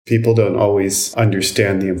People don't always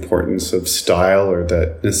understand the importance of style or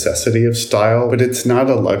the necessity of style, but it's not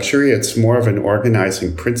a luxury. It's more of an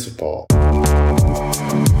organizing principle.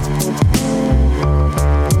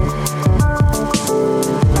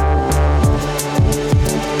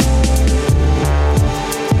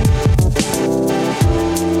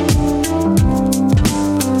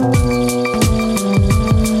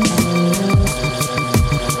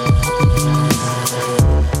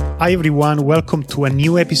 Hi everyone, welcome to a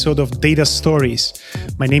new episode of Data Stories.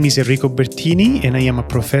 My name is Enrico Bertini and I am a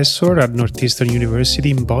professor at Northeastern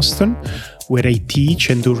University in Boston, where I teach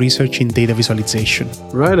and do research in data visualization.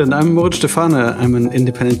 Right, and I'm Moritz Stefane. I'm an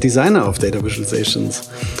independent designer of data visualizations.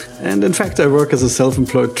 And in fact, I work as a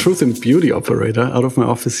self-employed truth and beauty operator out of my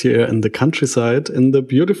office here in the countryside in the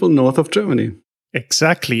beautiful north of Germany.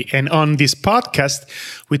 Exactly. And on this podcast,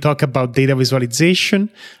 we talk about data visualization,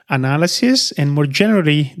 analysis, and more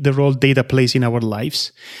generally, the role data plays in our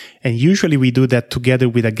lives. And usually we do that together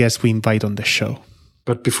with a guest we invite on the show.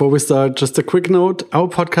 But before we start, just a quick note. Our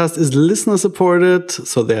podcast is listener supported,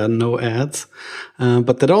 so there are no ads.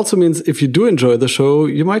 But that also means if you do enjoy the show,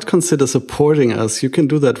 you might consider supporting us. You can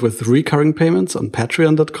do that with recurring payments on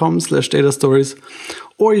patreon.com/datastories.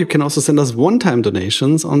 Or you can also send us one-time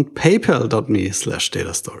donations on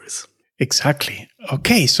paypal.me/datastories. Exactly.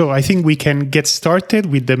 Okay, so I think we can get started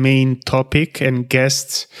with the main topic and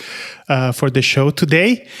guests for the show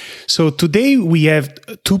today. So today we have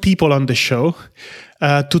two people on the show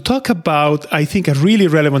to talk about, I think, a really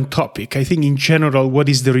relevant topic. I think in general, what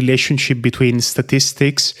is the relationship between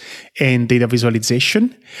statistics and data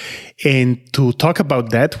visualization? And to talk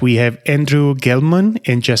about that, we have Andrew Gelman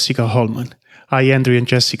and Jessica Holman. Hi, Andrew and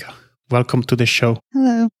Jessica. Welcome to the show.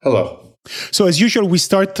 Hello. Hello. So as usual, we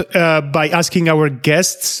start by asking our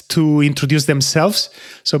guests to introduce themselves.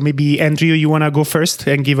 So maybe, Andrew, you want to go first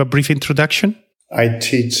and give a brief introduction? I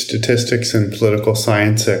teach statistics and political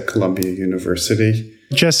science at Columbia University.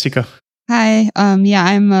 Jessica. Hi.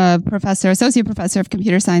 I'm a associate professor of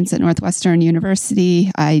computer science at Northwestern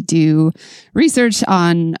University. I do research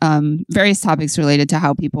on various topics related to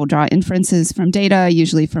how people draw inferences from data,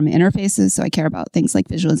 usually from interfaces. So I care about things like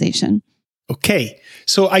visualization. Okay,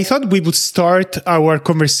 so I thought we would start our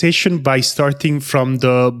conversation by starting from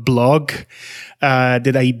the blog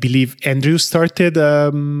that I believe Andrew started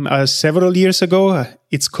several years ago.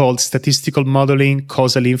 It's called Statistical Modeling,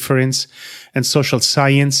 Causal Inference, and Social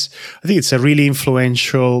Science. I think it's a really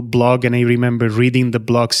influential blog, and I remember reading the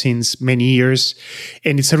blog since many years.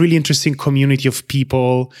 And it's a really interesting community of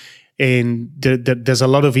people. And there's a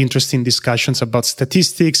lot of interesting discussions about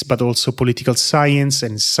statistics, but also political science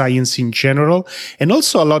and science in general, and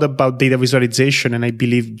also a lot about data visualization. And I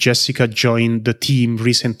believe Jessica joined the team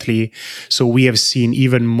recently, so we have seen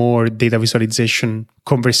even more data visualization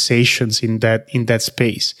conversations in that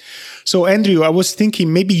space. So, Andrew, I was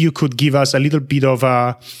thinking maybe you could give us a little bit of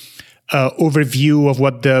a overview of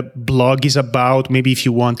what the blog is about. Maybe if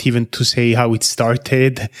you want even to say how it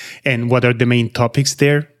started and what are the main topics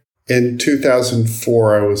there. In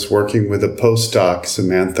 2004, I was working with a postdoc,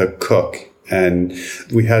 Samantha Cook, and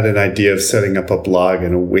we had an idea of setting up a blog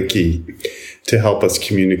and a wiki to help us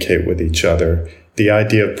communicate with each other. The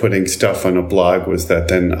idea of putting stuff on a blog was that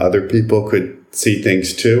then other people could see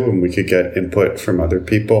things too, and we could get input from other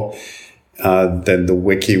people. Then the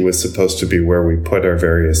wiki was supposed to be where we put our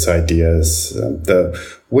various ideas. The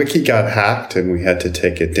wiki got hacked and we had to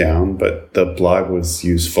take it down, but the blog was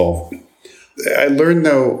useful. I learned,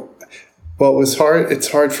 though, it's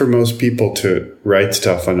hard for most people to write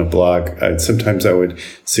stuff on a blog. Sometimes I would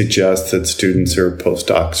suggest that students or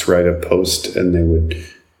postdocs write a post and they would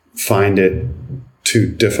find it too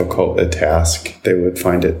difficult a task. They would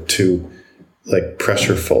find it too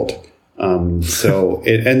pressureful. So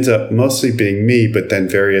it ends up mostly being me, but then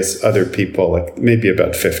various other people, like maybe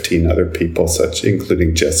about 15 other people,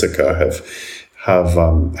 including Jessica, have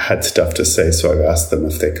had stuff to say. So I've asked them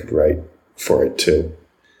if they could write for it too.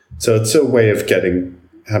 So it's a way of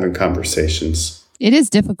having conversations. It is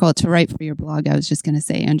difficult to write for your blog. I was just going to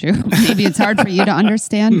say, Andrew, maybe it's hard for you to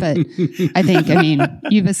understand, but I think,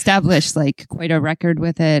 you've established quite a record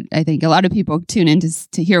with it. I think a lot of people tune in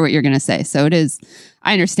to hear what you're going to say. So it is,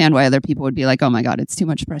 I understand why other people would be like, oh my God, it's too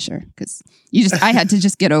much pressure. Because I had to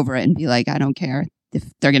just get over it and be like, I don't care. If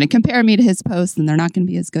they're going to compare me to his posts, then they're not going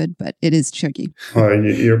to be as good, but it is tricky. Well,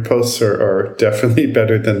 your posts are definitely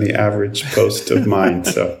better than the average post of mine.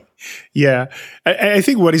 So, yeah, I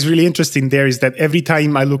think what is really interesting there is that every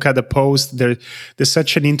time I look at a post, there's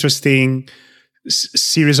such an interesting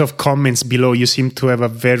series of comments below. You seem to have a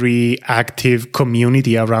very active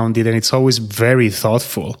community around it, and it's always very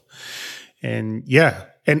thoughtful. And yeah,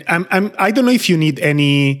 And I don't know if you need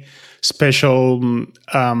any special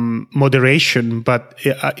moderation, but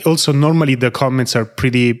also normally the comments are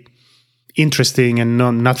pretty interesting and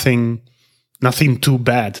nothing too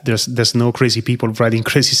bad. There's no crazy people writing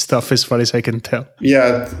crazy stuff as far as I can tell.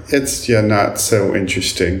 Yeah, it's not so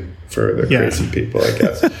interesting for the crazy people, I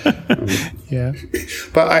guess. Yeah.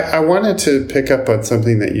 But I wanted to pick up on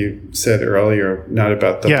something that you said earlier, not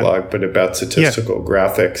about the blog, but about statistical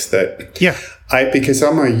graphics. Because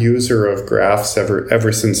I'm a user of graphs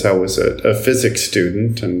ever since I was a physics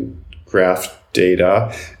student and graphed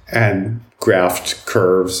data and graphed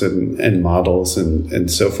curves and models and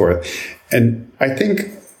so forth. And I think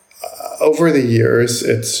over the years,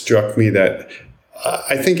 it struck me that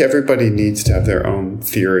I think everybody needs to have their own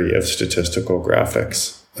theory of statistical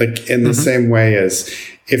graphics. Like in the same way as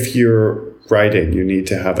if you're writing, you need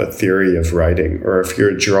to have a theory of writing. Or if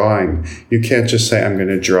you're drawing, you can't just say, I'm going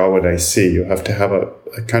to draw what I see. You have to have a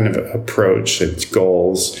kind of approach, its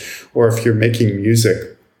goals. Or if you're making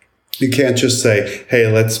music, you can't just say, hey,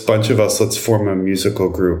 let's form a musical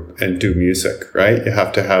group and do music, right? You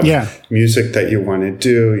have to have music that you want to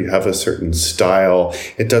do. You have a certain style.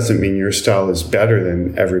 It doesn't mean your style is better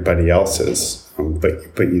than everybody else's, but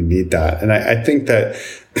you need that. And I think that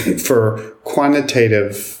for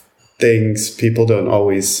quantitative things, people don't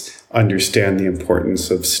always understand the importance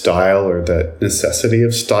of style or the necessity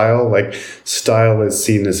of style. Like style is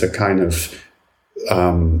seen as a kind of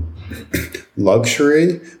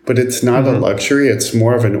luxury, but it's not a luxury. It's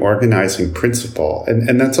more of an organizing principle.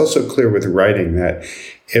 And that's also clear with writing, that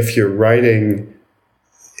if you're writing,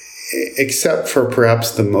 except for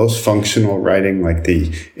perhaps the most functional writing, like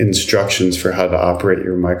the instructions for how to operate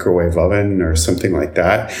your microwave oven or something like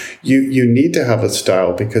that, you need to have a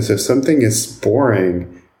style, because if something is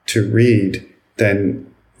boring to read, then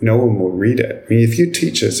no one will read it. I mean, if you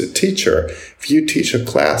teach as a teacher, if you teach a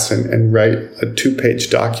class and write a 2-page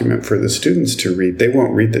document for the students to read, they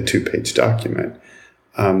won't read the 2-page document.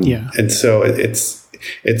 And so it's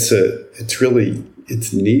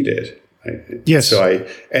needed. Yes. So I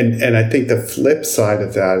think the flip side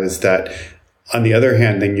of that is that, on the other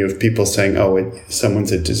hand, then you have people saying,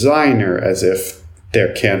 someone's a designer, as if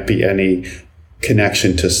there can't be any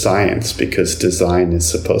connection to science because design is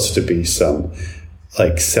supposed to be some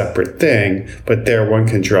separate thing. But there one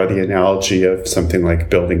can draw the analogy of something like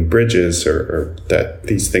building bridges, or that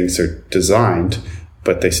these things are designed,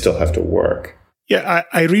 but they still have to work. Yeah,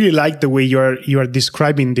 I really like the way you are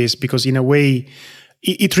describing this, because in a way,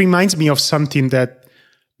 it reminds me of something that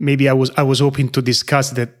maybe I was hoping to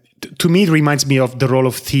discuss. That to me, it reminds me of the role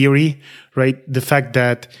of theory, right? The fact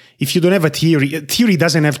that if you don't have a theory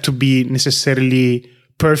doesn't have to be necessarily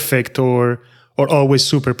perfect or always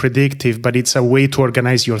super predictive, but it's a way to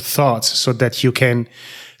organize your thoughts so that you can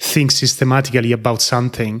think systematically about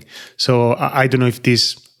something. So I don't know if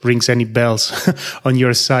this rings any bells on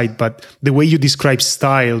your side, but the way you describe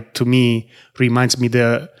style to me reminds me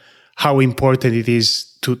how important it is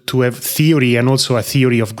to have theory, and also a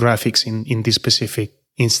theory of graphics in this specific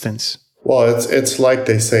instance. Well, it's like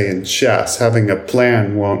they say in chess, having a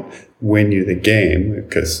plan won't win you the game,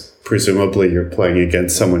 because presumably you're playing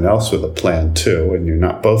against someone else with a plan too, and you're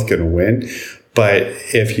not both going to win. But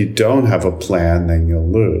if you don't have a plan, then you'll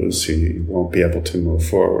lose. You won't be able to move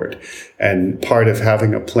forward. And part of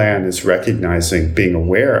having a plan is being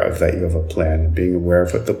aware of that you have a plan, and being aware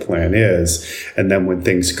of what the plan is. And then when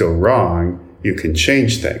things go wrong, you can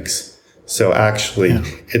change things. So actually,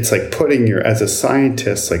 it's like as a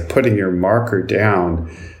scientist, putting your marker down.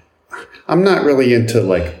 I'm not really into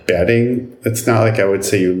betting. It's not like I would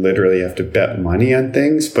say you literally have to bet money on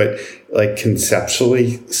things, but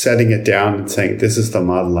conceptually setting it down and saying, this is the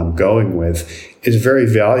model I'm going with, is very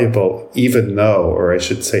valuable, even though, or I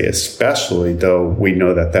should say especially though, we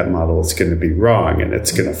know that model is going to be wrong and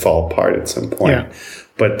it's going to fall apart at some point. Yeah.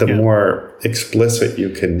 But the more explicit you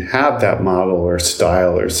can have that model or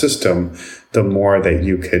style or system, the more that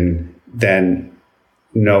you can then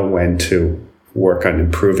know when to work on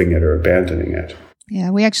improving it or abandoning it. Yeah,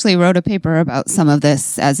 we actually wrote a paper about some of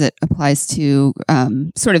this as it applies to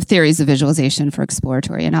sort of theories of visualization for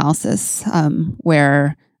exploratory analysis,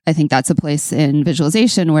 where I think that's a place in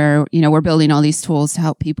visualization where, we're building all these tools to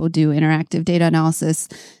help people do interactive data analysis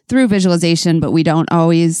through visualization, but we don't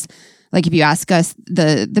always, if you ask us,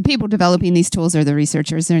 the people developing these tools or the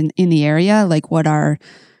researchers in the area,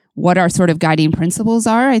 what our sort of guiding principles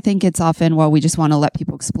are. I think it's often, we just want to let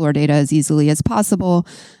people explore data as easily as possible.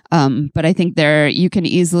 But I think you can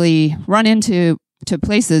easily run into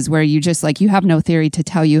places where you just you have no theory to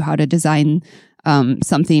tell you how to design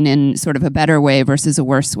something in sort of a better way versus a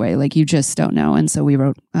worse way. Like you just don't know. And so we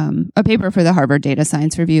wrote a paper for the Harvard Data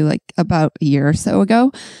Science Review like about a year or so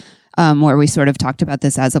ago, where we sort of talked about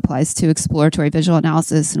this as applies to exploratory visual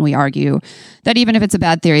analysis. And we argue that even if it's a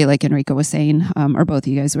bad theory, like Enrico was saying, or both of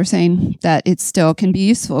you guys were saying, that it still can be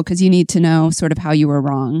useful because you need to know sort of how you were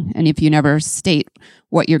wrong. And if you never state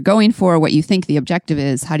what you're going for, what you think the objective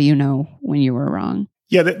is, how do you know when you were wrong?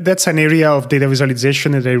 Yeah, that's an area of data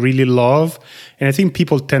visualization that I really love. And I think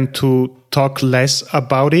people tend to talk less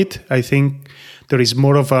about it. I think there is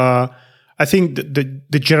more of I think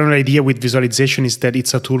the general idea with visualization is that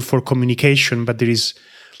it's a tool for communication, but there is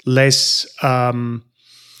less, I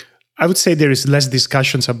would say there is less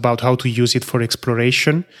discussions about how to use it for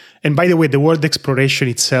exploration. And by the way, the word exploration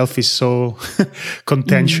itself is so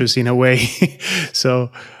contentious in a way.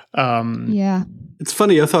 So, yeah. It's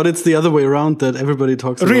funny. I thought it's the other way around, that everybody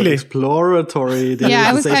talks about exploratory.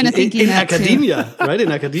 Yeah, I was kind of thinking in that academia, too. right?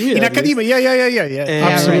 In academia. In academia, yeah.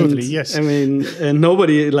 Absolutely, yes. I mean, and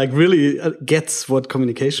nobody like really gets what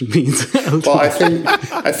communication means. Well, I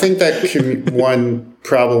think that one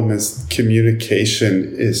problem is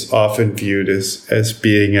communication is often viewed as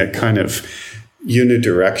being a kind of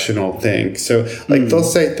unidirectional thing. So like they'll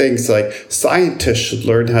say things like scientists should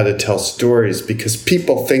learn how to tell stories because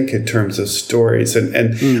people think in terms of stories.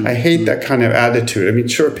 And I hate that kind of attitude. I mean,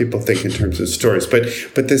 sure, people think in terms of stories, but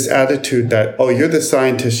this attitude that, oh, you're the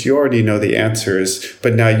scientist, you already know the answers,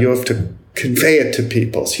 but now you have to convey it to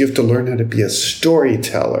people. So you have to learn how to be a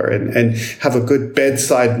storyteller and have a good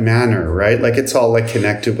bedside manner, right? Like it's all like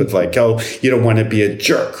connected with like, oh, you don't want to be a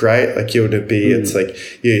jerk, right? Like you want to be, it's like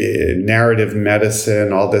narrative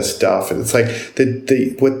medicine, all this stuff. And it's like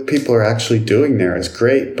what people are actually doing there is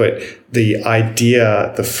great, but the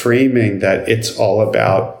idea, the framing that it's all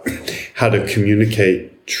about how to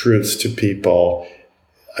communicate truths to people,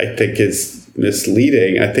 I think is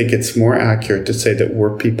misleading. I think it's more accurate to say that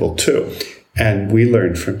we're people too, and we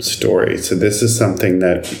learn from stories. So this is something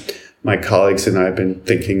that my colleagues and I have been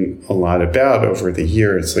thinking a lot about over the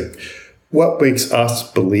years. Like, what makes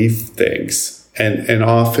us believe things? And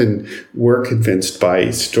often we're convinced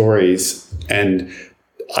by stories. And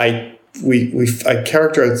I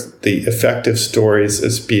characterize the effective stories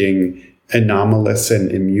as being anomalous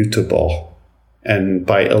and immutable. And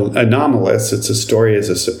by anomalous, it's a story as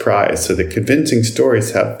a surprise. So the convincing stories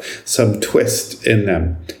have some twist in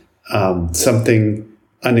them, something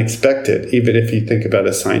unexpected. Even if you think about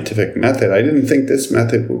a scientific method, I didn't think this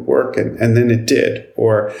method would work, and then it did,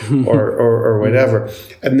 or whatever.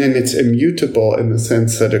 And then it's immutable in the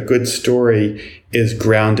sense that a good story is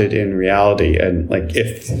grounded in reality. And like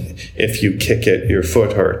if you kick it, your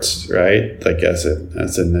foot hurts, right? Like as in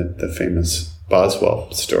the famous Boswell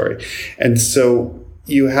story. And so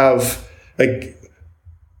you have like,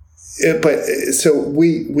 so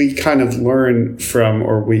we kind of learn from,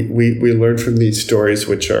 or we learn from these stories,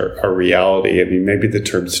 which are reality. I mean, maybe the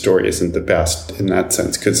term story isn't the best in that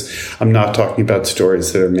sense, because I'm not talking about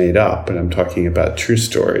stories that are made up, but I'm talking about true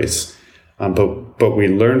stories. But we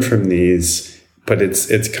learn from these, but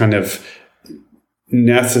it's kind of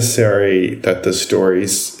necessary that the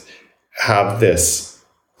stories have this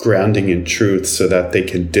grounding in truth so that they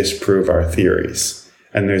can disprove our theories.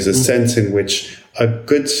 And there's a sense in which a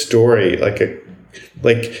good story, like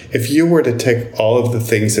if you were to take all of the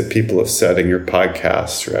things that people have said in your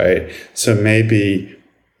podcast, right? So maybe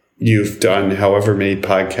you've done however many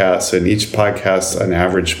podcasts, and each podcast on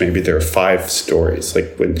average, maybe there are 5 stories.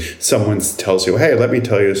 Like when someone tells you, hey, let me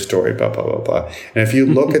tell you a story, blah, blah, blah, blah. And if you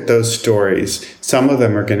look at those stories, some of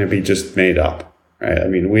them are going to be just made up. Right? I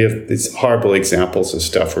mean, we have these horrible examples of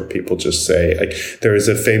stuff where people just say, like, there is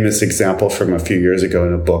a famous example from a few years ago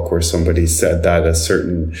in a book where somebody said that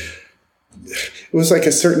it was like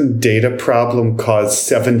a certain data problem caused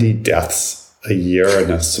 70 deaths a year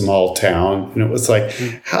in a small town. And it was like,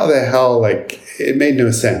 how the hell, like, it made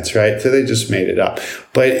no sense, right? So they just made it up.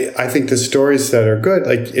 But I think the stories that are good,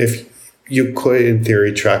 like if you could in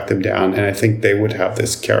theory track them down, and I think they would have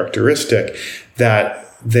this characteristic that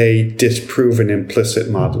they disprove an implicit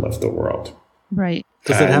model of the world. Right.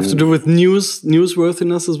 Does that have to do with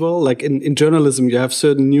newsworthiness as well? Like in journalism, you have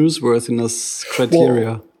certain newsworthiness criteria.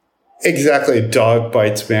 Well, exactly. Dog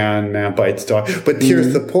bites man, man bites dog. But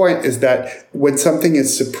here's the point, is that when something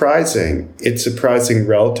is surprising, it's surprising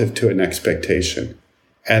relative to an expectation.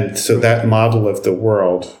 And so that model of the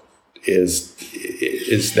world is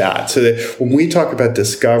that. So that when we talk about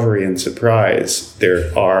discovery and surprise,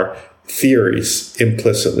 there are theories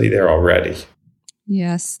implicitly there already.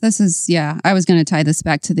 Yes, I was going to tie this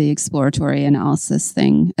back to the exploratory analysis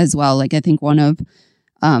thing as well. Like I think one of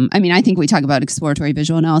I mean, I think we talk about exploratory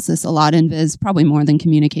visual analysis a lot in Viz, probably more than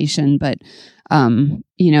communication, but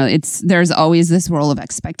there's always this role of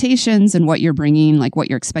expectations and what you're bringing, like what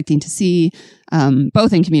you're expecting to see,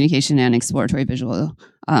 both in communication and exploratory visual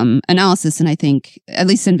analysis. And I think, at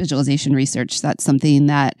least in visualization research, that's something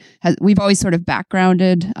that we've always sort of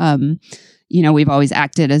backgrounded. We've always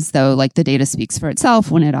acted as though like the data speaks for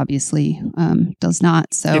itself when it obviously does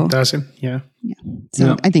not. So it doesn't. Yeah.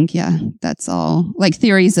 So I think, that's all like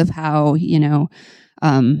theories of how,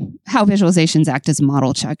 how visualizations act as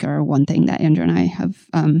model check are one thing that Andrew and I have,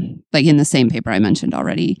 like in the same paper I mentioned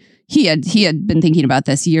already. He had been thinking about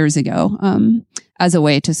this years ago as a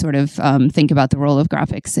way to sort of think about the role of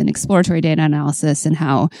graphics in exploratory data analysis and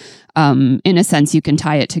how, in a sense, you can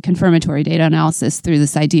tie it to confirmatory data analysis through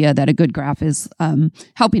this idea that a good graph is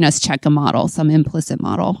helping us check a model, some implicit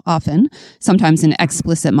model often, sometimes an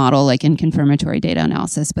explicit model like in confirmatory data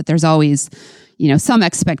analysis, but there's always some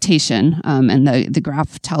expectation, and the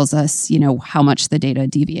graph tells us, how much the data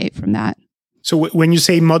deviate from that. So when you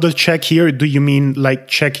say model check here, do you mean like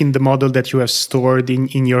checking the model that you have stored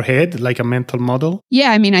in your head, like a mental model?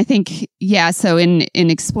 Yeah, I mean, I think, so in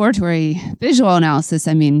exploratory visual analysis,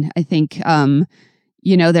 I mean, I think,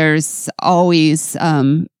 there's always,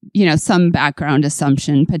 some background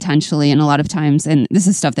assumption potentially, and a lot of times, and this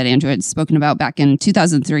is stuff that Andrew had spoken about back in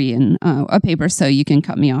 2003 in a paper, so you can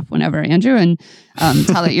cut me off whenever, Andrew, and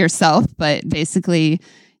tell it yourself, but basically,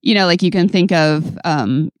 like you can think of,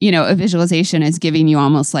 a visualization as giving you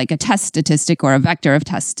almost like a test statistic or a vector of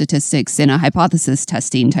test statistics in a hypothesis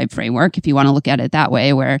testing type framework, if you want to look at it that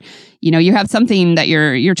way, where, you have something that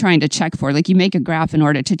you're trying to check for. Like you make a graph in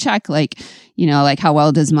order to check, like how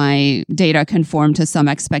well does my data conform to some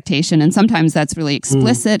expectation? And sometimes that's really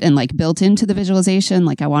explicit and like built into the visualization.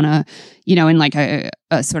 Like I want to, in like a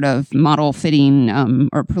sort of model fitting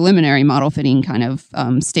or preliminary model fitting kind of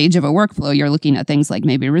stage of a workflow, you're looking at things like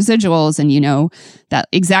maybe residuals and that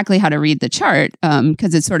exactly how to read the chart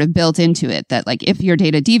because it's sort of built into it that like if your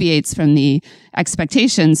data deviates from the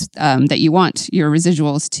expectations that you want your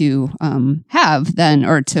residuals to have then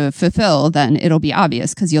or to fulfill, then it'll be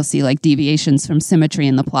obvious because you'll see like deviations from symmetry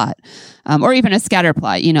in the plot or even a scatter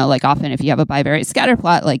plot. Like often if you have a bivariate scatter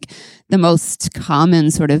plot, like the most common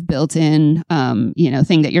sort of built-in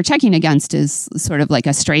thing that you're checking against is sort of like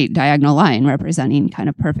a straight diagonal line representing kind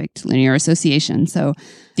of perfect linear association. So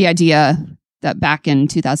the idea that back in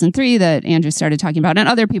 2003 that Andrew started talking about and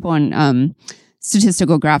other people in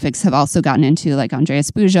statistical graphics have also gotten into, like Andreas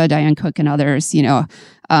Buja, Diane Cook, and others,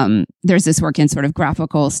 there's this work in sort of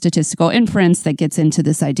graphical statistical inference that gets into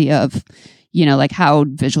this idea of, like how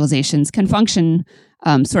visualizations can function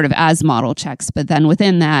sort of as model checks. But then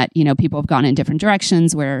within that, people have gone in different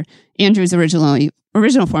directions where Andrew's original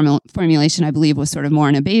formulation, I believe, was sort of more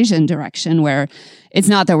in a Bayesian direction where it's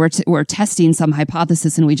not that we're testing some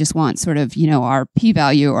hypothesis and we just want sort of, our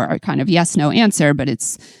p-value or our kind of yes-no answer, but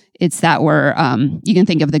it's that we're, you can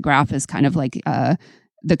think of the graph as kind of like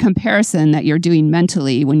the comparison that you're doing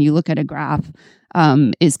mentally when you look at a graph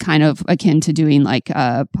is kind of akin to doing like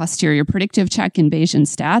a posterior predictive check in Bayesian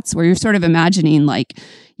stats, where you're sort of imagining like,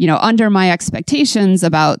 under my expectations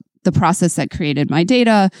about the process that created my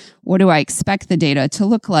data, what do I expect the data to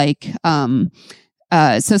look like?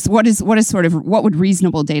 So what would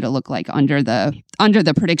reasonable data look like under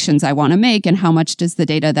the predictions I want to make, and how much does the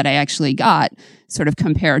data that I actually got sort of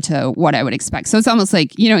compare to what I would expect? So it's almost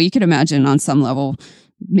like, you could imagine on some level,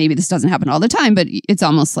 maybe this doesn't happen all the time, but it's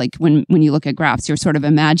almost like when you look at graphs, you're sort of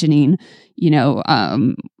imagining,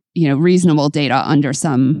 reasonable data under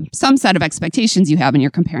some set of expectations you have, and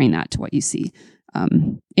you're comparing that to what you see.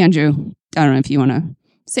 Andrew, I don't know if you want to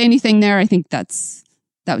say anything there. I think that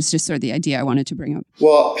was just sort of the idea I wanted to bring up.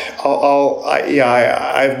 Well, I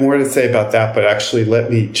have more to say about that, but actually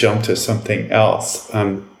let me jump to something else,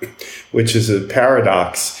 which is a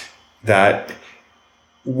paradox that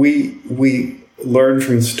we learn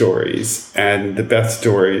from stories, and the best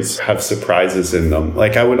stories have surprises in them.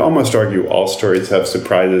 Like I would almost argue all stories have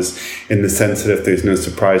surprises in the sense that if there's no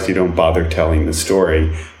surprise, you don't bother telling the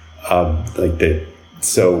story.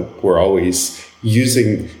 So we're always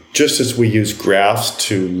using, just as we use graphs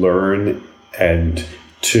to learn and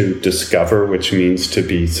to discover, which means to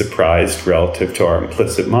be surprised relative to our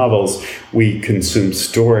implicit models, we consume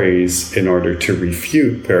stories in order to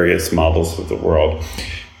refute various models of the world.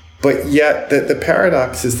 But yet the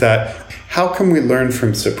paradox is that how can we learn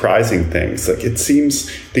from surprising things? Like it seems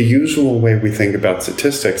the usual way we think about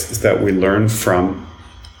statistics is that we learn from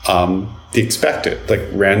the expected, like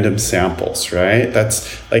random samples, right?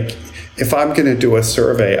 That's like, if I'm going to do a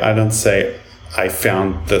survey, I don't say, I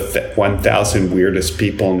found the 1,000 weirdest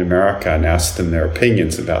people in America and asked them their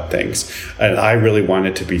opinions about things. And I really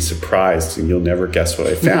wanted to be surprised, and you'll never guess what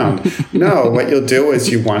I found. No, what you'll do is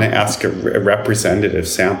you want to ask a representative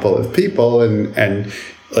sample of people, and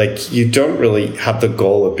like, you don't really have the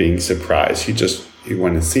goal of being surprised. You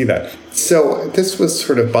want to see that. So this was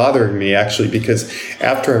sort of bothering me, actually, because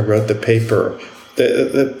after I wrote the paper,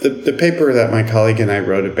 the paper that my colleague and I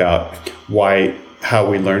wrote about how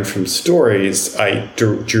we learn from stories, I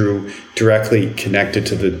drew directly connected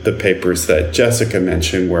to the papers that Jessica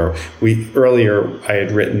mentioned, where earlier I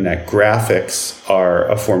had written that graphics are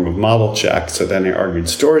a form of model check. So then I argued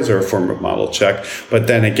stories are a form of model check. But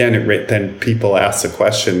then again, then people ask the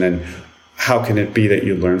question, then how can it be that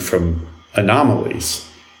you learn from anomalies?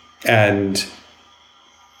 And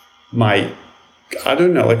my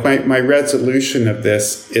resolution of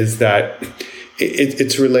this is that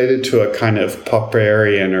it's related to a kind of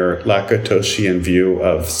Popperian or Lakatoshian view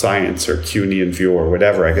of science, or Kuhnian view, or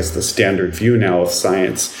whatever, I guess the standard view now of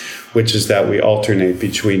science, which is that we alternate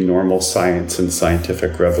between normal science and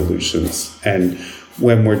scientific revolutions. And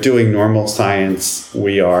when we're doing normal science,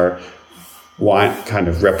 we want kind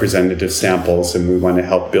of representative samples, and we want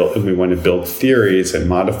to build theories and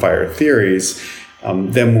modify our theories.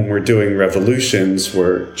 Then when we're doing revolutions,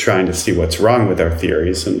 we're trying to see what's wrong with our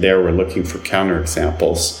theories, and there we're looking for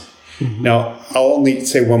counterexamples. Mm-hmm. Now, I'll only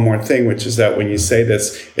say one more thing, which is that when you say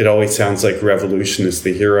this, it always sounds like revolution is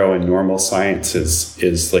the hero and normal science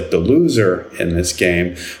is like the loser in this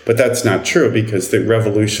game. But that's not true, because the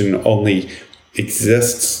revolution only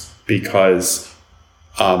exists because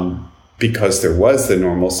there was the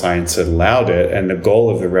normal science that allowed it, and the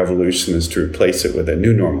goal of the revolution is to replace it with a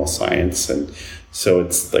new normal science. And so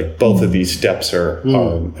it's like both of these steps are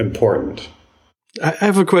important. I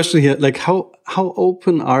have a question here. Like, how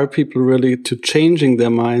open are people really to changing their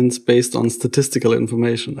minds based on statistical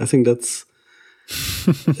information? I think it's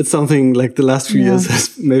something like the last few years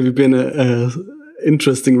has maybe been a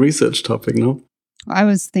interesting research topic, no? I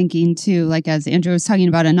was thinking too, like, as Andrew was talking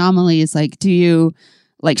about anomalies, like,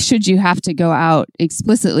 should you have to go out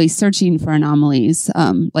explicitly searching for anomalies,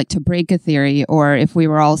 like to break a theory? Or if we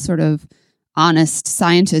were all sort of honest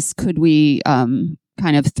scientists, could we kind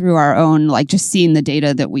of through our own, like just seeing the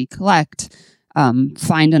data that we collect,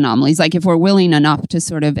 find anomalies? Like if we're willing enough to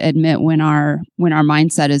sort of admit when our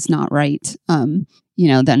mindset is not right, then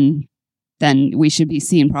we should be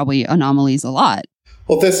seeing probably anomalies a lot.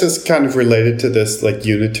 Well, this is kind of related to this like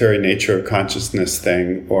unitary nature of consciousness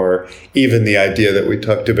thing, or even the idea that we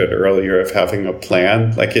talked about earlier of having a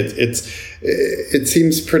plan. Like it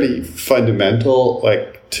seems pretty fundamental,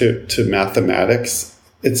 like to mathematics.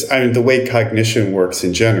 The way cognition works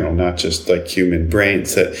in general, not just like human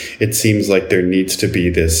brains, that it seems like there needs to be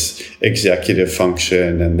this executive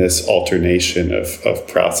function and this alternation of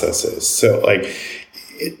processes. So like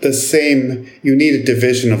you need a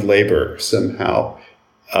division of labor somehow.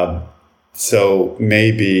 So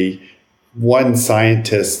maybe one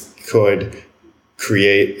scientist could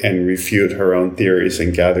create and refute her own theories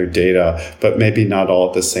and gather data, but maybe not all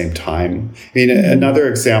at the same time. I mean, another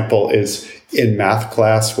example is in math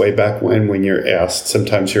class way back when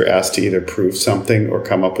sometimes you're asked to either prove something or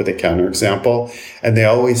come up with a counterexample. And they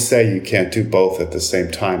always say you can't do both at the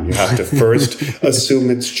same time. You have to first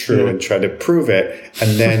assume it's true and try to prove it.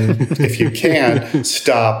 And then if you can,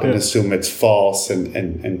 stop and assume it's false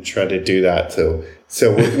and try to do that.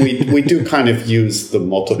 So we do kind of use the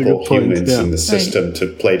multiple humans in the system to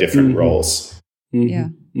play different roles. Mm-hmm. Yeah.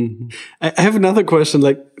 Mm-hmm. I have another question,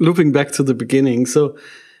 like looping back to the beginning. So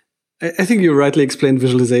I think you rightly explained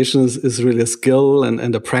visualization is really a skill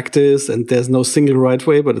and a practice, and there's no single right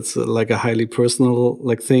way, but it's like a highly personal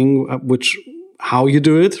like thing, how you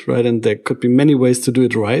do it, right? And there could be many ways to do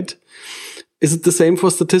it right. Is it the same for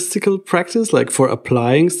statistical practice, like for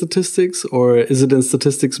applying statistics, or is it in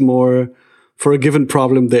statistics more for a given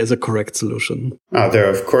problem, there is a correct solution?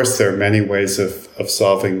 There are many ways of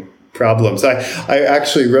solving problems. I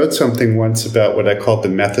actually wrote something once about what I called the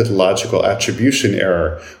methodological attribution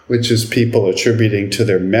error, which is people attributing to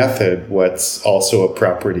their method what's also a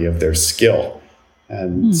property of their skill.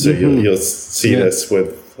 And so you'll see this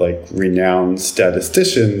with like renowned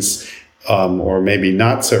statisticians, or maybe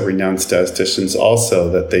not so renowned statisticians also,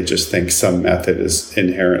 that they just think some method is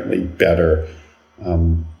inherently better.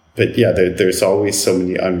 But yeah, there's always so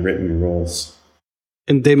many unwritten rules.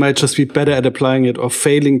 And they might just be better at applying it or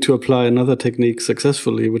failing to apply another technique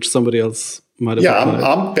successfully, which somebody else might have applied.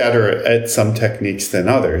 I'm better at some techniques than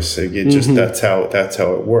others. So that's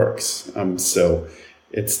how it works. So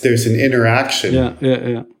there's an interaction.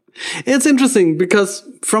 Yeah. It's interesting because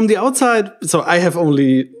from the outside, so I have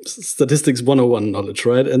only statistics 101 knowledge,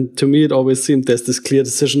 right? And to me, it always seemed there's this clear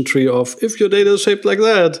decision tree of if your data is shaped like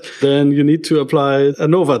that, then you need to apply a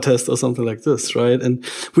NOVA test or something like this, right? And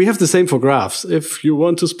we have the same for graphs. If you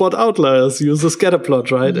want to spot outliers, use a scatter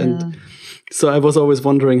plot, right? Yeah. And so I was always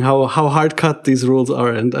wondering how hard cut these rules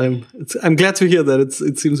are, and I'm glad to hear that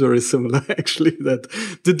it seems very similar. Actually, that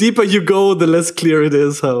the deeper you go, the less clear it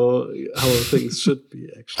is how things should be.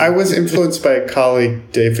 Actually, I was influenced by a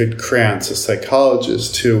colleague, David Krantz, a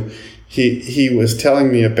psychologist, who he was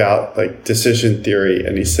telling me about like decision theory,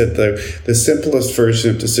 and he said the simplest version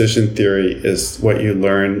of decision theory is what you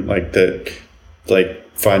learn like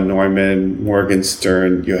von Neumann,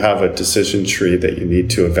 Morgenstern. You have a decision tree that you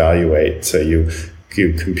need to evaluate. So you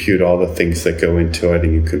compute all the things that go into it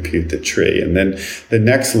and you compute the tree. And then the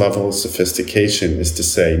next level of sophistication is to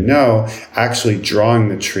say, no, actually drawing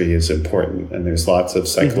the tree is important. And there's lots of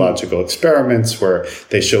psychological experiments where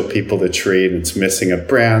they show people the tree and it's missing a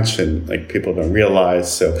branch and like people don't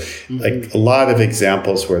realize. So like a lot of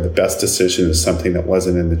examples where the best decision is something that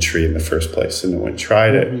wasn't in the tree in the first place and no one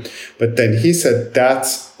tried it. But then he said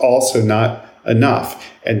that's also not enough.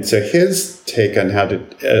 And so his take on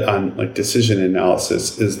on like decision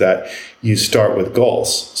analysis is that you start with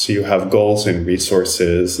goals. So you have goals and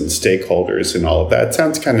resources and stakeholders and all of that. It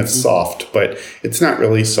sounds kind of soft, but it's not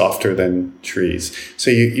really softer than trees.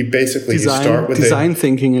 So you basically you start with design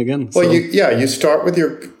thinking again. Well, you start with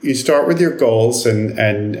your goals and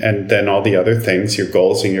then all the other things, your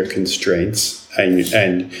goals and your constraints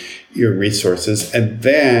and your resources, and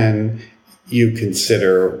then you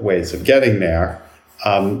consider ways of getting there.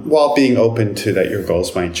 While being open to that your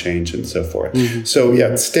goals might change and so forth.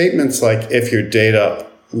 So statements like if your data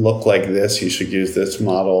look like this, you should use this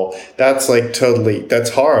model. That's like that's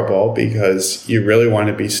horrible because you really want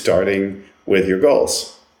to be starting with your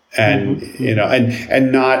goals. And,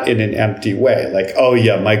 and not in an empty way. Like, oh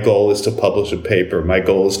yeah, my goal is to publish a paper. My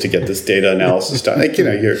goal is to get this data analysis done. Like,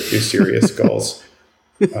 your serious goals.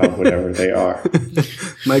 Whatever they are.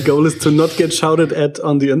 My goal is to not get shouted at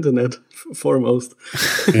on the internet foremost.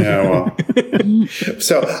 Yeah, well.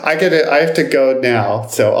 So I have to go now.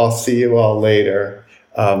 So I'll see you all later.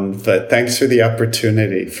 But thanks for the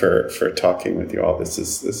opportunity for talking with you all. This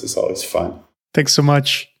is always fun. Thanks so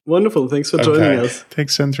much. Wonderful. Thanks for joining us.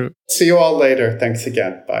 Thanks, Andrew. See you all later. Thanks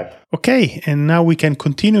again. Bye. Okay, and now we can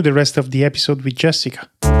continue the rest of the episode with Jessica.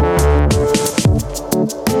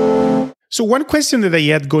 So one question that I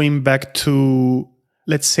had going back to,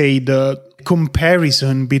 let's say, the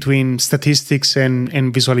comparison between statistics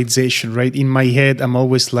and visualization, right? In my head, I'm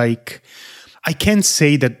always like, I can't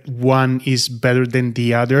say that one is better than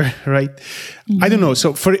the other, right? I don't know.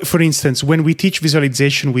 So for instance, when we teach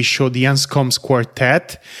visualization, we show the Anscombe's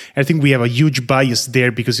quartet. I think we have a huge bias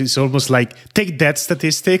there because it's almost like, take that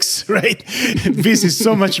statistics, right? This is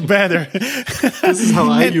so much better. This is how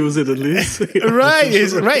I use it, at least.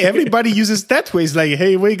 Right. Right. Everybody uses that way. It's like,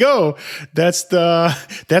 hey, we go. That's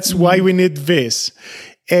why we need this.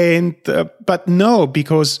 And, but no,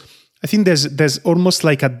 because I think there's almost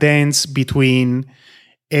like a dance between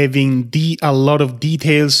having a lot of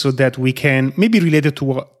details so that we can, maybe related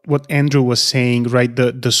to what Andrew was saying, right?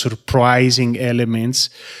 The surprising elements,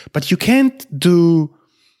 but you can't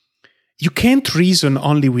reason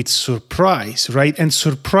only with surprise, right? And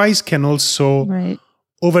surprise can also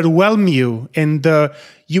overwhelm you, and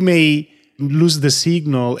you may lose the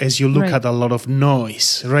signal as you look at a lot of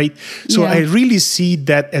noise, right? So I really see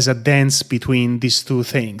that as a dance between these two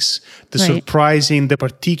things, the surprising, the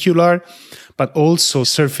particular, but also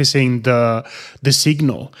surfacing the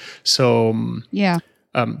signal. So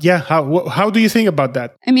how do you think about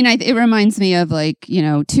that? I mean, it reminds me of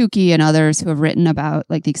Tukey and others who have written about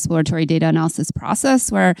like the exploratory data analysis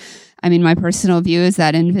process, where, I mean, my personal view is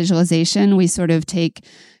that in visualization, we sort of take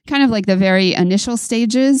kind of like the very initial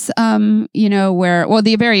stages,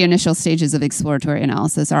 the very initial stages of exploratory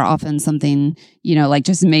analysis are often something, like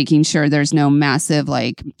just making sure there's no massive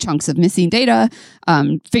like chunks of missing data,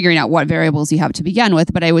 figuring out what variables you have to begin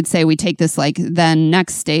with. But I would say we take this like then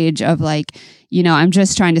next stage of like, I'm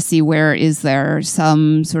just trying to see where is there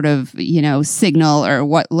some sort of, signal or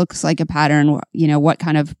what looks like a pattern, what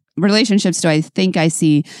kind of relationships do I think I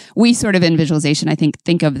see? We sort of in visualization, I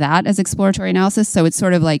think of that as exploratory analysis. So it's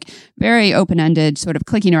sort of like very open-ended, sort of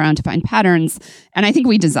clicking around to find patterns. And I think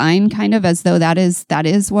we design kind of as though that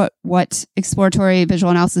is what exploratory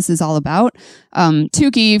visual analysis is all about.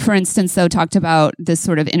 Tukey, for instance, though, talked about this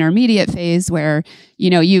sort of intermediate phase where,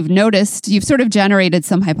 you've sort of generated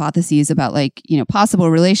some hypotheses about like,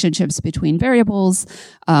 possible relationships between variables,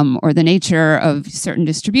 or the nature of certain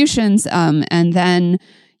distributions. And then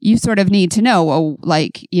you sort of need to know, well,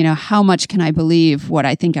 like, you know, how much can I believe what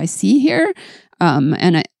I think I see here?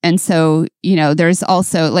 And so, you know, there's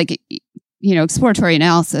also like, you know, exploratory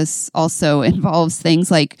analysis also involves things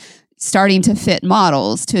like starting to fit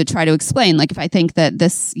models to try to explain, like if I think that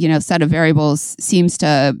this, you know, set of variables seems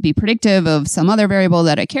to be predictive of some other variable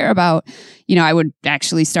that I care about, you know, I would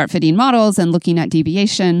actually start fitting models and looking at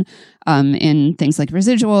deviation in things like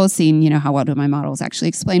residuals, seeing, you know, how well do my models actually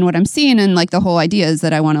explain what I'm seeing. And like the whole idea is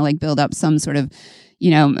that I want to like build up some sort of, you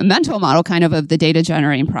know, a mental model kind of the data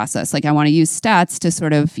generating process. Like I want to use stats to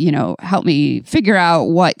sort of, you know, help me figure out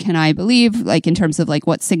what can I believe, like in terms of like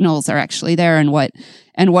what signals are actually there and what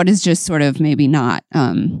is just sort of maybe not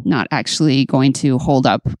actually going to hold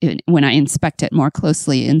up when I inspect it more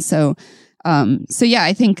closely. And so yeah,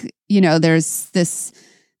 I think, you know, there's this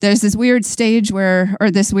weird stage where, or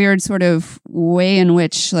this weird sort of way in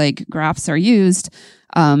which like graphs are used,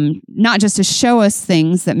 not just to show us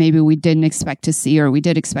things that maybe we didn't expect to see or we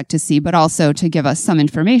did expect to see, but also to give us some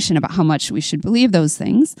information about how much we should believe those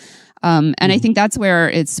things. And I think that's where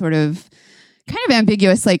it's sort of kind of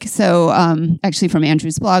ambiguous. Like, so actually from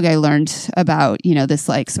Andrew's blog, I learned about, you know, this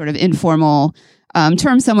like sort of informal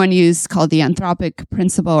term someone used called the anthropic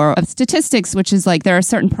principle of statistics, which is like there are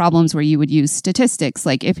certain problems where you would use statistics.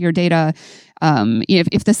 Like if your data,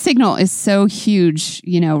 if the signal is so huge,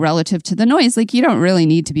 you know, relative to the noise, like you don't really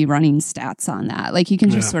need to be running stats on that. Like you can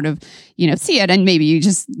just sort of, you know, see it and maybe you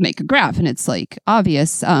just make a graph and it's like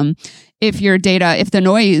obvious. If your data, if the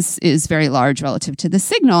noise is very large relative to the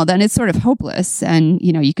signal, then it's sort of hopeless. And,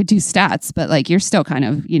 you know, you could do stats, but like you're still kind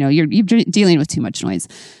of, you know, you're dealing with too much noise.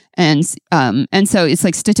 And so it's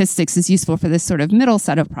like statistics is useful for this sort of middle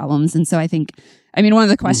set of problems. And so I think, I mean, one of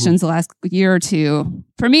the questions the last year or two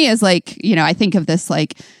for me is like, you know, I think of this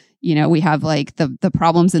like, you know, we have like the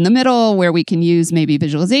problems in the middle where we can use maybe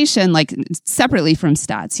visualization like separately from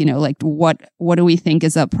stats, you know, like what do we think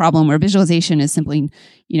is a problem where visualization is simply,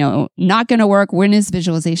 you know, not going to work? When is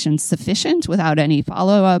visualization sufficient without any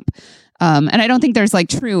follow-up? And I don't think there's like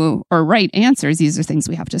true or right answers. These are things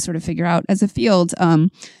we have to sort of figure out as a field.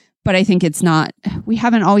 But I think it's not, we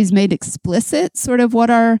haven't always made explicit sort of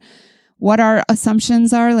what our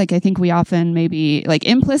assumptions are. Like, I think we often maybe like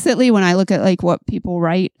implicitly when I look at like what people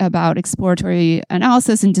write about exploratory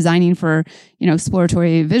analysis and designing for, you know,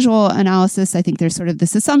 exploratory visual analysis, I think there's sort of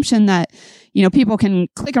this assumption that, you know, people can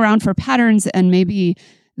click around for patterns and maybe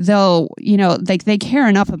they'll, you know, like they care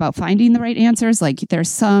enough about finding the right answers. Like there's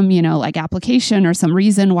some, you know, like application or some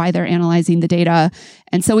reason why they're analyzing the data.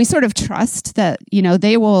 And so we sort of trust that, you know,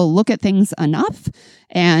 they will look at things enough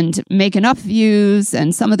and make enough views.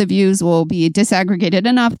 And some of the views will be disaggregated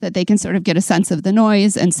enough that they can sort of get a sense of the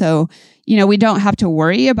noise. And so, you know, we don't have to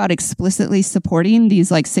worry about explicitly supporting these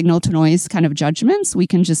like signal to noise kind of judgments. We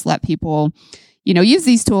can just let people, you know, use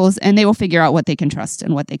these tools and they will figure out what they can trust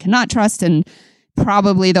and what they cannot trust. And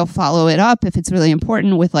probably they'll follow it up if it's really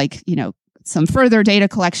important with like, you know, some further data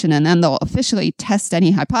collection, and then they'll officially test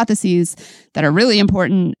any hypotheses that are really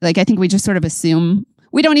important. Like, I think we just sort of assume,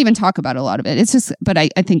 we don't even talk about a lot of it. It's just, but I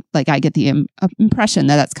think like I get the impression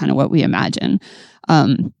that that's kind of what we imagine.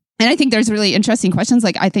 And I think there's really interesting questions.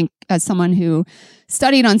 Like, I think as someone who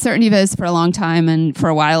studied uncertainty viz for a long time, and for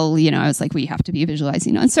a while, you know, I was like, we have to be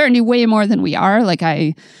visualizing uncertainty way more than we are. Like,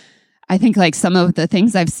 I think like some of the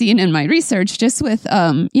things I've seen in my research, just with,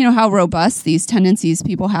 you know, how robust these tendencies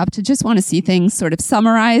people have to just want to see things sort of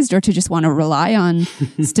summarized or to just want to rely on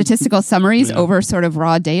statistical summaries over sort of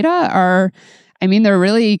raw data are, I mean, they're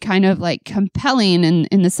really kind of like compelling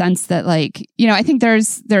in the sense that like, you know, I think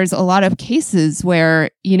there's a lot of cases where,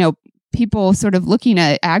 you know, people sort of looking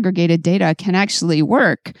at aggregated data can actually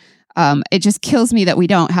work. It just kills me that we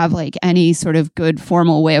don't have like any sort of good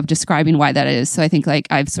formal way of describing why that is. So I think like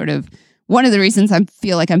I've sort of, one of the reasons I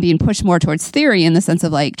feel like I'm being pushed more towards theory in the sense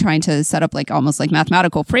of like trying to set up like almost like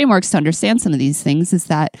mathematical frameworks to understand some of these things is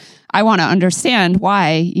that I want to understand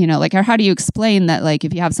why, you know, like, or how do you explain that like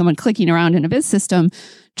if you have someone clicking around in a viz system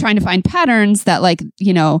trying to find patterns that like,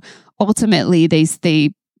 you know, ultimately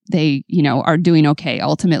they, you know, are doing okay.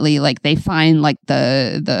 Ultimately, like they find like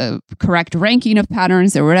the correct ranking of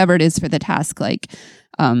patterns or whatever it is for the task. Like,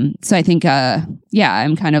 so I think, yeah,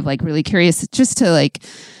 I'm kind of like really curious just to like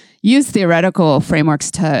use theoretical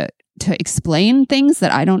frameworks to explain things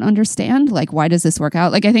that I don't understand. Like, why does this work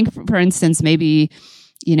out? Like, I think, for instance, maybe,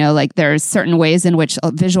 you know, like there's certain ways in which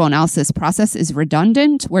a visual analysis process is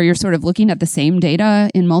redundant, where you're sort of looking at the same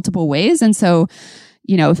data in multiple ways. And so,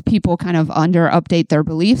 if people kind of under update their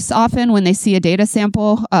beliefs often when they see a data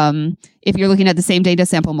sample, if you're looking at the same data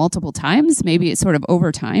sample multiple times, maybe it's sort of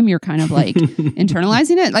over time, you're kind of like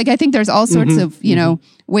internalizing it. Like, I think there's all sorts of,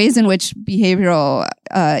 ways in which behavioral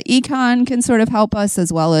econ can sort of help us,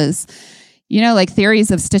 as well as, like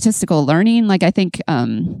theories of statistical learning. Like, I think,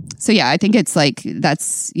 I think it's like,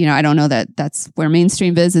 that's, I don't know that that's where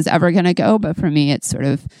mainstream viz is ever going to go. But for me, it's sort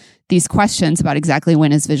of these questions about exactly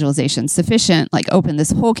when is visualization sufficient, like open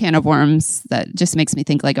this whole can of worms that just makes me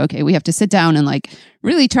think like, okay, we have to sit down and like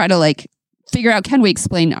really try to like figure out, can we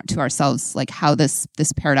explain to ourselves like how this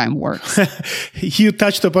paradigm works? You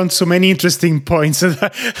touched upon so many interesting points. I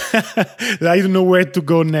don't know where to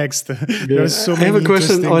go next. There's so many. I have a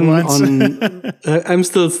question on I'm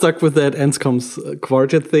still stuck with that Anscombe's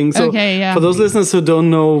quartet thing. So okay, for those listeners who don't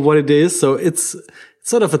know what it is, so it's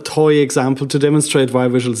sort of a toy example to demonstrate why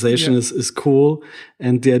visualization is cool.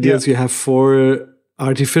 And the idea is you have 4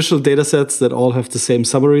 artificial data sets that all have the same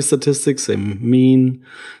summary statistics, same mean,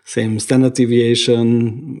 same standard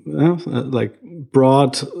deviation, like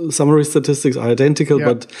broad summary statistics are identical,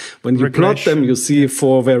 but when you plot them, you see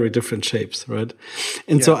 4 very different shapes, right?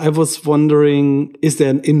 And so I was wondering, is there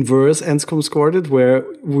an inverse Anscombe's quartet where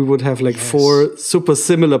we would have like 4 super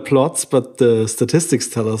similar plots, but the statistics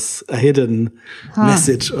tell us a hidden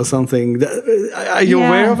message or something? Are you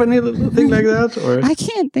aware of anything like that? Or I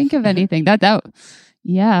can't think of anything.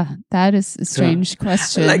 That is a strange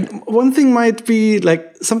question. Like, one thing might be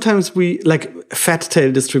like, sometimes like fat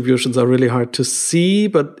tail distributions are really hard to see,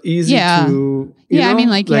 but easy to, I mean,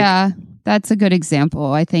 that's a good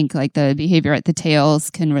example. I think like the behavior at the tails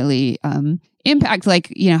can really impact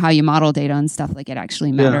like, how you model data and stuff. Like, it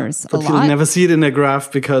actually matters a lot. You'll never see it in a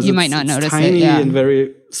graph because you might not notice tiny it, and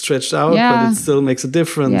very stretched out, but it still makes a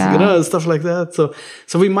difference, stuff like that.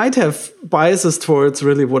 So we might have biases towards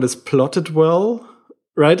really what is plotted well,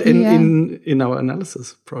 right? In our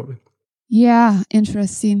analysis, probably. Yeah,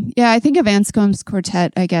 interesting. Yeah, I think of Anscombe's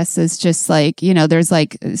quartet, I guess, as just like, there's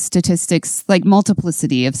like statistics, like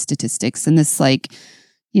multiplicity of statistics. And this like,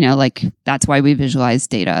 like that's why we visualize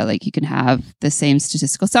data. Like, you can have the same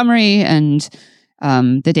statistical summary and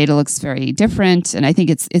the data looks very different. And I think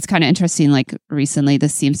it's kind of interesting. Like, recently,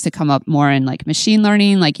 this seems to come up more in like machine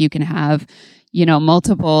learning. Like, you can have,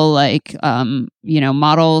 multiple like,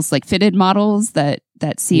 models, like fitted models that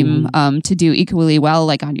seem to do equally well,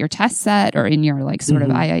 like on your test set or in your like sort of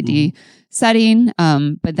IID setting.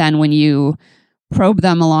 But then when you probe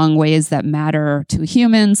them along ways that matter to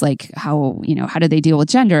humans, like how do they deal with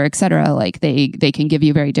gender, et cetera, like they can give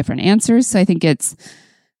you very different answers. So I think it's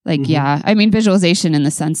like, I mean, visualization in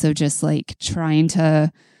the sense of just like trying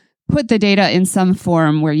to put the data in some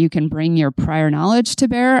form where you can bring your prior knowledge to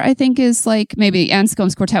bear, I think is like maybe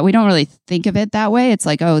Anscombe's quartet. We don't really think of it that way. It's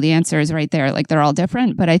like, oh, the answer is right there. Like, they're all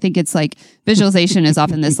different. But I think it's like visualization is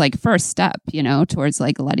often this like first step, towards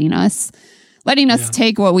like letting us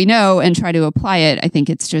take what we know and try to apply it. I think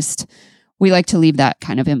it's just, we like to leave that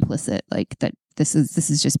kind of implicit, like that this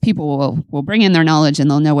is just people will bring in their knowledge and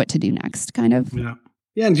they'll know what to do next, kind of.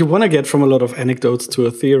 Yeah, and you want to get from a lot of anecdotes to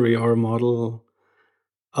a theory or a model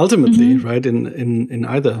ultimately, right? In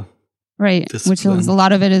either discipline. Which is a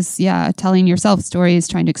lot of it is telling yourself stories,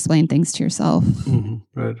 trying to explain things to yourself,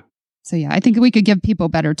 right? So I think we could give people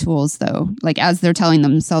better tools though, like as they're telling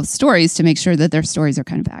themselves stories, to make sure that their stories are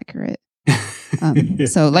kind of accurate.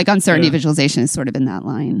 So like uncertainty visualization is sort of in that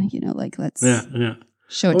line, like let's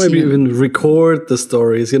show it or to maybe you. even record the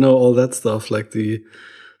stories, all that stuff, like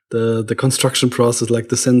the construction process, like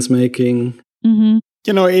the sense making.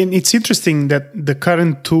 And it's interesting that the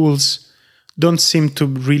current tools don't seem to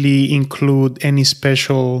really include any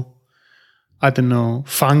special,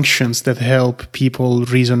 functions that help people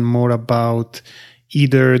reason more about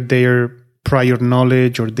either their prior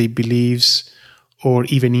knowledge or their beliefs, or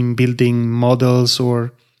even in building models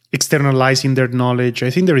or externalizing their knowledge. I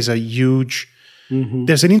think there is a huge,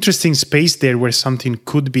 there's an interesting space there where something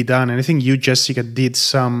could be done. And I think you, Jessica, did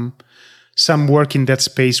some work in that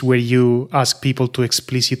space where you ask people to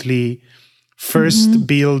explicitly first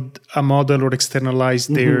build a model or externalize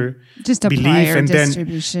their just a belief, prior and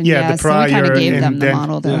distribution. then the prior, so we kind of gave them the then,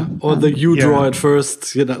 model though. Or you draw it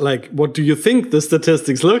first, like what do you think the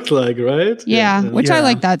statistics look like, right? Which I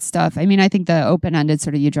like that stuff. I mean, I think the open-ended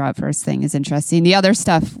sort of you draw it first thing is interesting. The other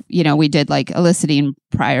stuff, we did like eliciting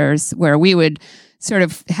priors where we would sort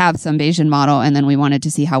of have some Bayesian model, and then we wanted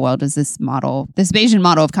to see how well does this Bayesian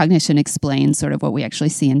model of cognition explain sort of what we actually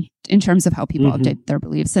see in terms of how people update their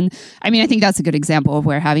beliefs. And I mean, I think that's a good example of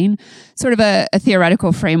where having sort of a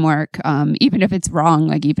theoretical framework, even if it's wrong,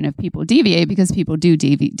 like even if people deviate, because people do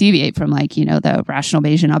deviate from like, you know, the rational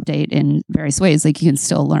Bayesian update in various ways, like you can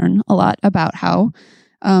still learn a lot about how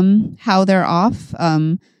they're off.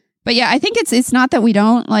 But yeah, I think it's not that we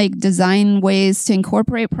don't like design ways to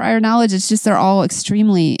incorporate prior knowledge. It's just they're all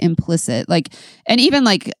extremely implicit. Like, and even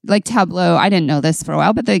like Tableau, I didn't know this for a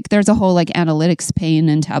while, but there's a whole like analytics pane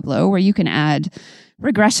in Tableau where you can add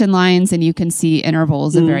regression lines and you can see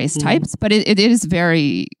intervals of various types. But it is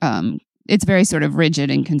very it's very sort of rigid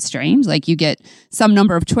and constrained. Like you get some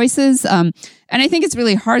number of choices. And I think it's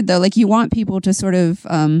really hard though. Like you want people to sort of,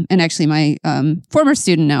 and actually my former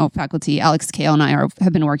student now faculty, Alex Kale, and I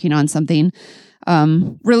have been working on something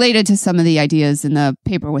related to some of the ideas in the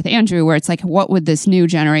paper with Andrew, where it's like, what would this new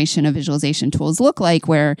generation of visualization tools look like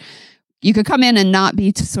where you could come in and not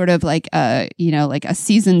be sort of like a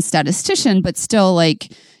seasoned statistician, but still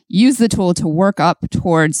like use the tool to work up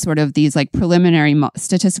towards sort of these like preliminary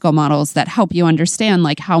statistical models that help you understand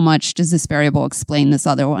like how much does this variable explain this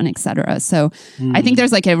other one, et cetera. So I think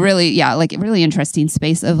there's like a really interesting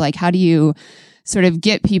space of like, how do you sort of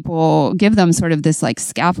give them sort of this like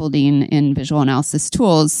scaffolding in visual analysis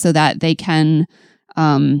tools so that they can,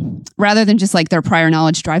 rather than just like their prior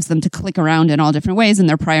knowledge drives them to click around in all different ways and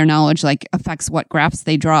their prior knowledge like affects what graphs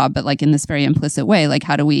they draw, but like in this very implicit way, like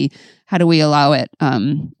how do we allow it,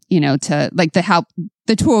 to like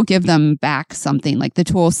the tool give them back something. Like the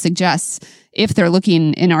tool suggests if they're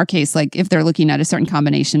looking, in our case, like if they're looking at a certain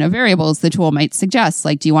combination of variables, the tool might suggest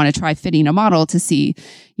like, do you want to try fitting a model to see,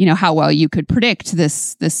 you know, how well you could predict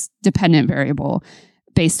this dependent variable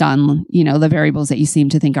based on, you know, the variables that you seem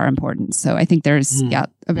to think are important. So I think there's a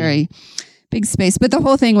very big space, but the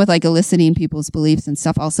whole thing with like eliciting people's beliefs and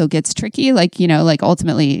stuff also gets tricky. Like, you know, like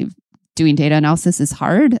ultimately doing data analysis is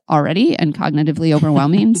hard already and cognitively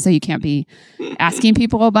overwhelming. So you can't be asking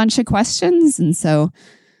people a bunch of questions. And so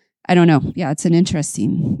I don't know. Yeah, it's an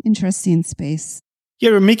interesting space. Yeah,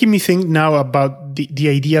 you're making me think now about the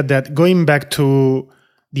idea that going back to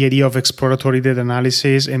the idea of exploratory data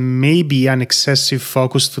analysis and maybe an excessive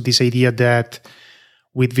focus to this idea that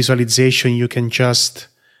with visualization, you can just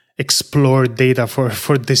explore data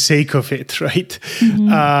for the sake of it, right?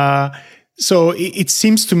 So it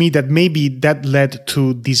seems to me that maybe that led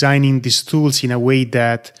to designing these tools in a way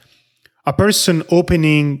that a person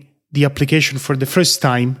opening the application for the first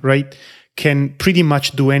time, right, can pretty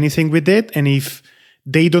much do anything with it. And if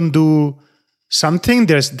they don't do something,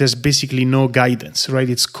 there's basically no guidance, right?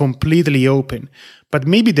 It's completely open. But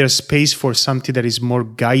maybe there's space for something that is more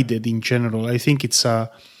guided in general. I think it's a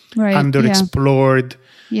underexplored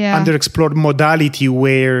modality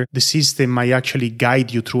where the system might actually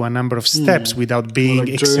guide you through a number of steps without being like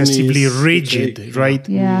excessively rigid, right?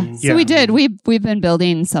 Yeah. So we did. We've been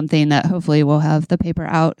building something that hopefully we'll have the paper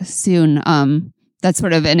out soon. That's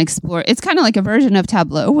sort of an explore. It's kind of like a version of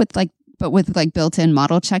Tableau with built-in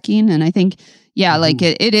model checking. And I think, like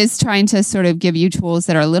it is trying to sort of give you tools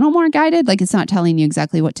that are a little more guided. Like it's not telling you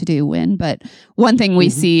exactly what to do when, but one thing we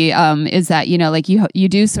see is that, you know, like you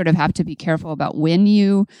do sort of have to be careful about when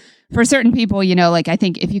you, for certain people, you know, like I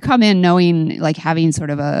think if you come in knowing like having sort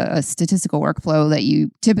of a statistical workflow that you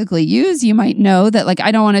typically use, you might know that like, I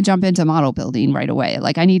don't want to jump into model building right away.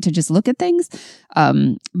 Like I need to just look at things.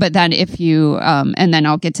 But then if you, and then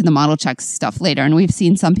I'll get to the model checks stuff later. And we've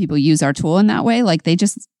seen some people use our tool in that way. Like they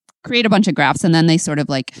just create a bunch of graphs and then they sort of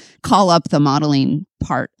like call up the modeling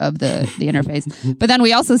part of the interface. But then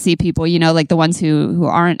we also see people, you know, like the ones who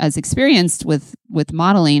aren't as experienced with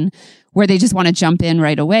modeling, where they just want to jump in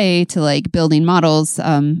right away to like building models.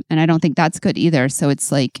 And I don't think that's good either. So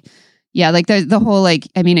it's like, like the whole, like,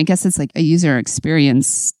 I mean, I guess it's like a user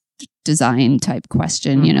experience design type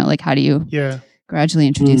question, you know, like how do you gradually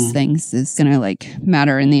introduce things is going to like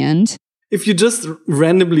matter in the end. If you just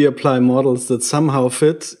randomly apply models that somehow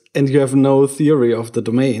fit and you have no theory of the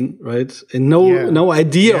domain, right? And no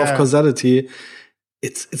idea of causality,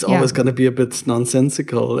 it's always going to be a bit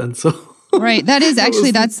nonsensical. And so right. That is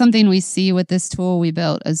actually, that's something we see with this tool we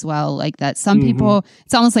built as well. Like that some people,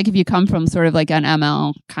 it's almost like if you come from sort of like an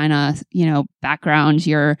ML kind of, you know, background,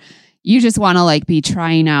 you just want to like be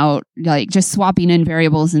trying out, like just swapping in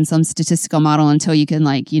variables in some statistical model until you can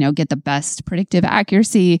like, you know, get the best predictive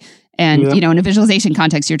accuracy. And, you know, in a visualization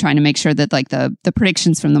context, you're trying to make sure that like the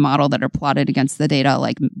predictions from the model that are plotted against the data,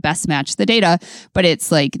 like best match the data. But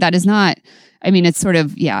it's like, that is not, I mean, it's sort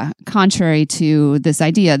of, contrary to this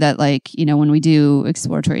idea that like, you know, when we do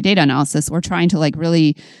exploratory data analysis, we're trying to like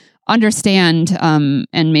really understand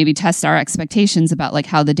and maybe test our expectations about like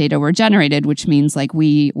how the data were generated, which means like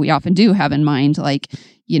we often do have in mind like,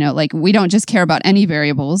 you know, like we don't just care about any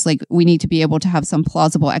variables. Like we need to be able to have some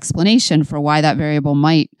plausible explanation for why that variable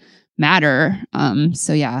might matter.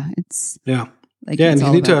 So yeah, it's like and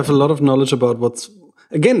you need to have a lot of knowledge about what's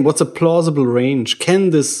a plausible range.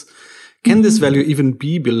 Can this value even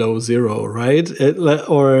be below 0, right?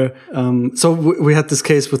 So we had this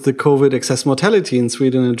case with the COVID excess mortality in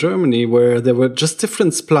Sweden and Germany, where there were just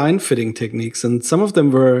different spline fitting techniques, and some of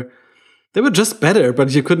them were just better,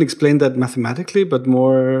 but you couldn't explain that mathematically, but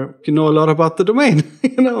more, you know, a lot about the domain,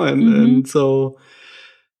 you know, and so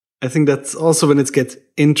I think that's also when it gets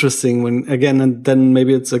interesting and then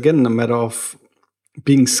maybe it's again a matter of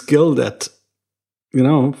being skilled at, you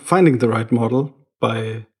know, finding the right model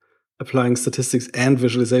by applying statistics and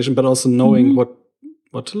visualization, but also knowing what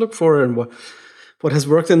to look for and what has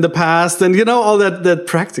worked in the past, and you know, all that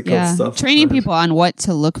practical stuff. Training people on what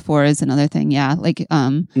to look for is another thing. Yeah, like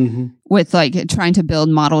with like trying to build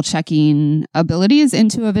model checking abilities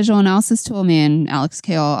into a visual analysis tool. Me and Alex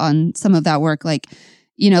Kale on some of that work, like,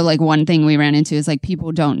 you know, like one thing we ran into is like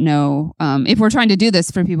people don't know if we're trying to do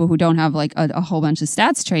this for people who don't have like a whole bunch of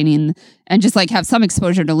stats training and just like have some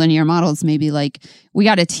exposure to linear models, maybe like we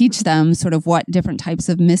got to teach them sort of what different types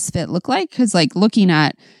of misfit look like. Because like looking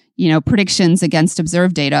at, you know, predictions against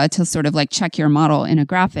observed data to sort of like check your model in a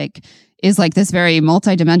graphic is like this very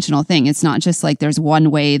multidimensional thing. It's not just like there's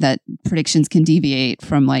one way that predictions can deviate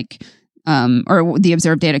from like or the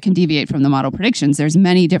observed data can deviate from the model predictions. There's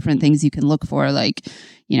many different things you can look for, like,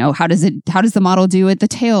 you know, how does the model do at the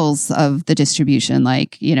tails of the distribution?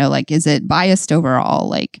 Like, you know, like, is it biased overall?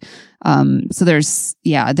 Like, so there's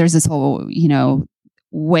this whole, you know,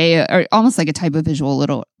 way, or almost like a type of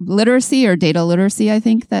visual literacy or data literacy, I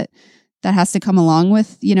think that has to come along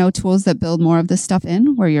with, you know, tools that build more of this stuff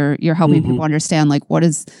in, where you're helping people understand, like,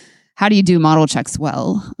 how do you do model checks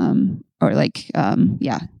well? Or like,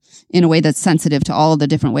 in a way that's sensitive to all the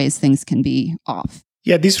different ways things can be off.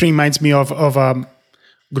 Yeah, this reminds me of a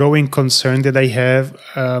growing concern that I have.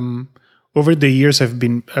 Over the years, I've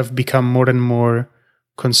become more and more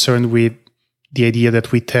concerned with the idea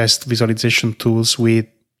that we test visualization tools with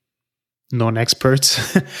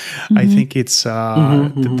non-experts. I think it's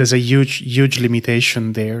there's a huge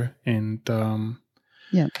limitation there, and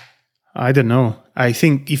I don't know. I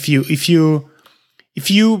think if you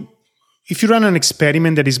run an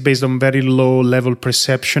experiment that is based on very low level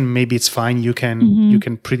perception, maybe it's fine. You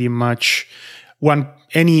can pretty much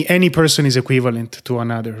any person is equivalent to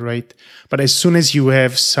another, right? But as soon as you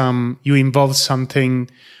involve something,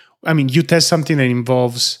 I mean, you test something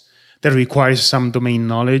that requires some domain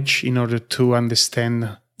knowledge in order to understand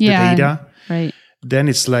the data. Right. Then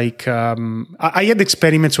it's like, I had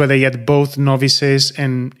experiments where I had both novices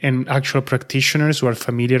and actual practitioners who are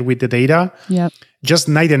familiar with the data. Yep. Just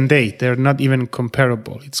night and day. They're not even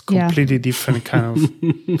comparable. It's completely different kind of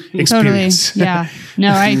experience. Totally. Yeah.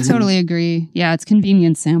 No, I totally agree. Yeah, it's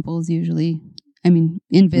convenience samples usually. I mean,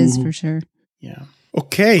 in Viz for sure. Yeah.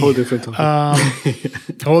 Okay. Whole different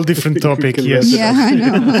topic. Whole different topic, yes. Yeah, I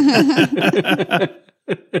know.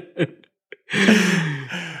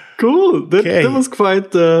 Cool. That was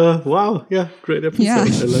quite, wow. Yeah, great episode. Yeah.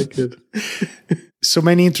 I like it. So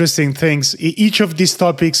many interesting things. Each of these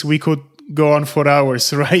topics we could go on for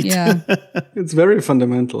hours, right? Yeah. It's very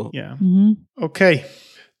fundamental. Yeah. Okay.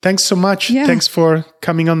 Thanks so much. Yeah. Thanks for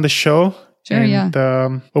coming on the show. Sure, and,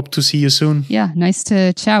 hope to see you soon. Yeah, nice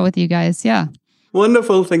to chat with you guys. Yeah.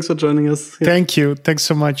 Wonderful. Thanks for joining us. Yeah. Thank you. Thanks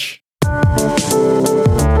so much.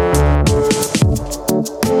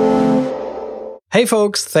 Hey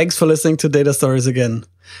folks, thanks for listening to Data Stories again.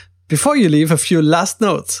 Before you leave, a few last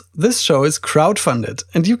notes. This show is crowdfunded,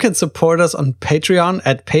 and you can support us on Patreon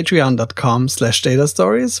at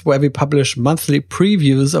patreon.com/datastories, where we publish monthly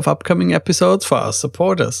previews of upcoming episodes for our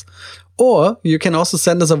supporters. Or you can also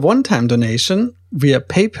send us a one-time donation via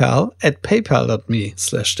PayPal at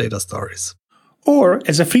paypal.me/datastories. Or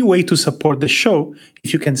as a free way to support the show,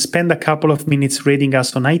 if you can spend a couple of minutes rating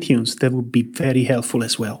us on iTunes, that would be very helpful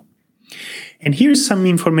as well. And here's some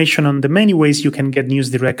information on the many ways you can get news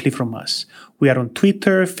directly from us. We are on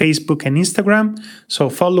Twitter, Facebook, and Instagram, so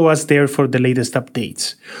follow us there for the latest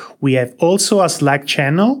updates. We have also a Slack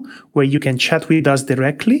channel where you can chat with us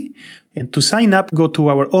directly. And to sign up, go to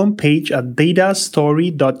our own page at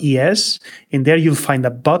datastory.es, and there you'll find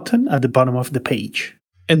a button at the bottom of the page.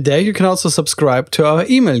 And there you can also subscribe to our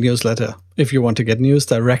email newsletter if you want to get news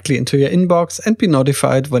directly into your inbox and be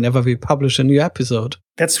notified whenever we publish a new episode.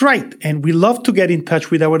 That's right. And we love to get in touch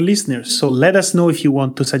with our listeners. So let us know if you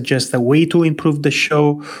want to suggest a way to improve the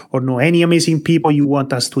show, or know any amazing people you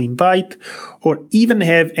want us to invite, or even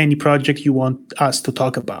have any project you want us to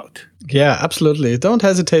talk about. Yeah, absolutely. Don't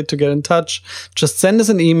hesitate to get in touch. Just send us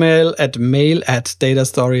an email at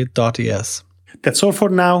mail@datastory.es. That's all for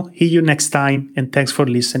now. See you next time, and thanks for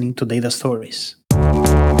listening to Data Stories.